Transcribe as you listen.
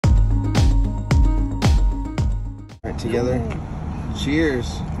All right, together.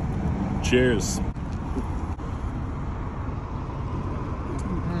 Cheers. Cheers.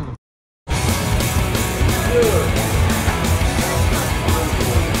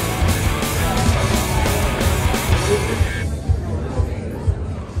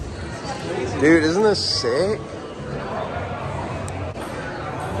 Dude, isn't this sick?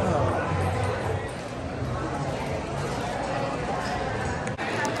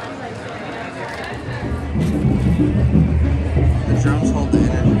 The drums hold the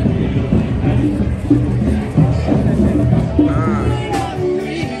energy.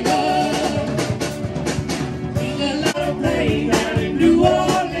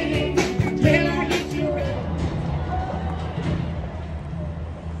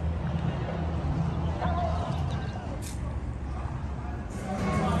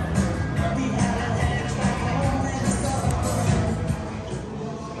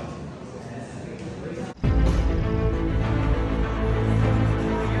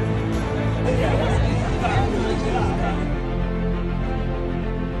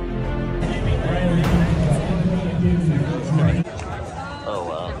 Oh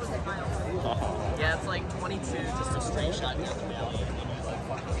wow. Yeah, it's like 22, just a straight shot down the valley.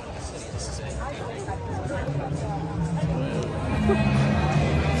 This is it.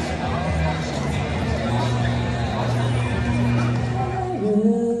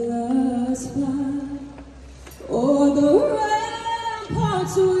 O'er the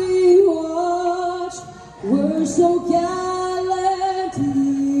ramparts we watch, we're so gallantly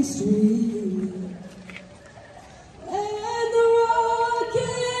streaming, and the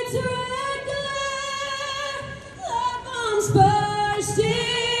rockets' red glare, like bombs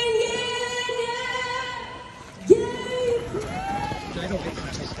bursting in air, gave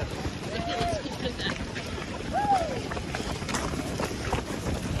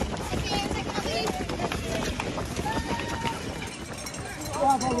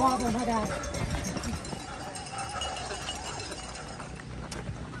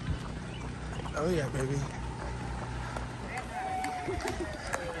Oh yeah, baby.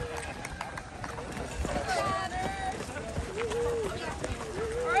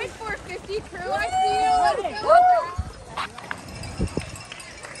 All right, 450 crew, I see you. Let's go.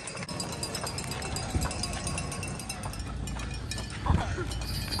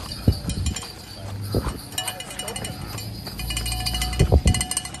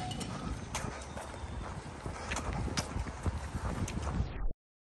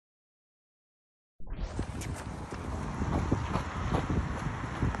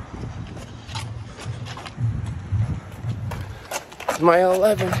 Mile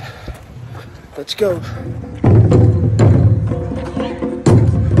 11. Let's go.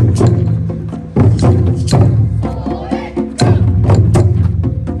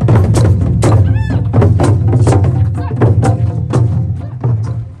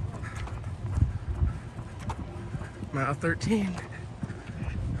 Mile 13.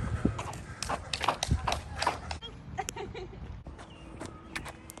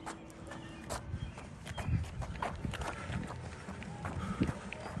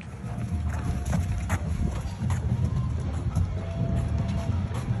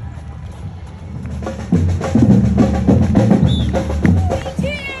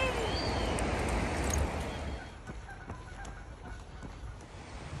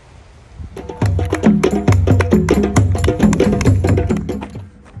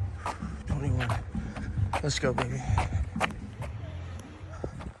 Let's go, baby.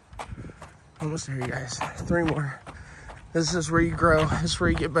 Almost there, you guys. 3 more. This is where you grow. This is where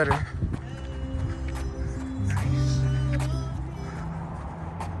you get better. Nice.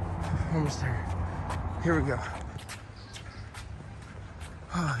 Almost there. Here we go.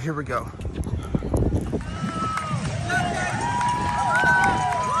 Oh, here we go.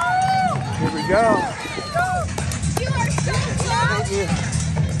 Here we go. You are so close. Thank you.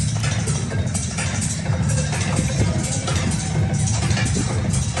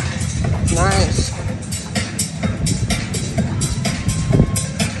 Nice.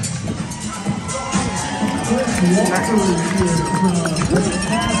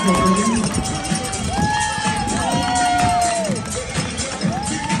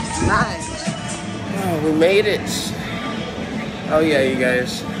 Nice. Oh, we made it. Oh yeah, you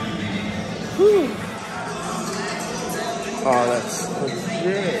guys. Whew. Oh, that's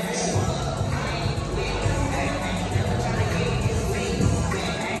legit.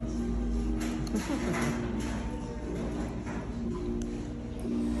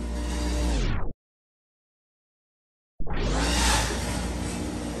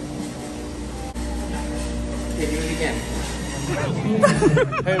 Okay, do it again.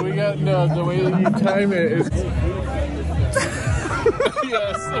 Hey, we got the way that you time it is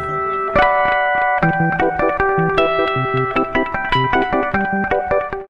Yes.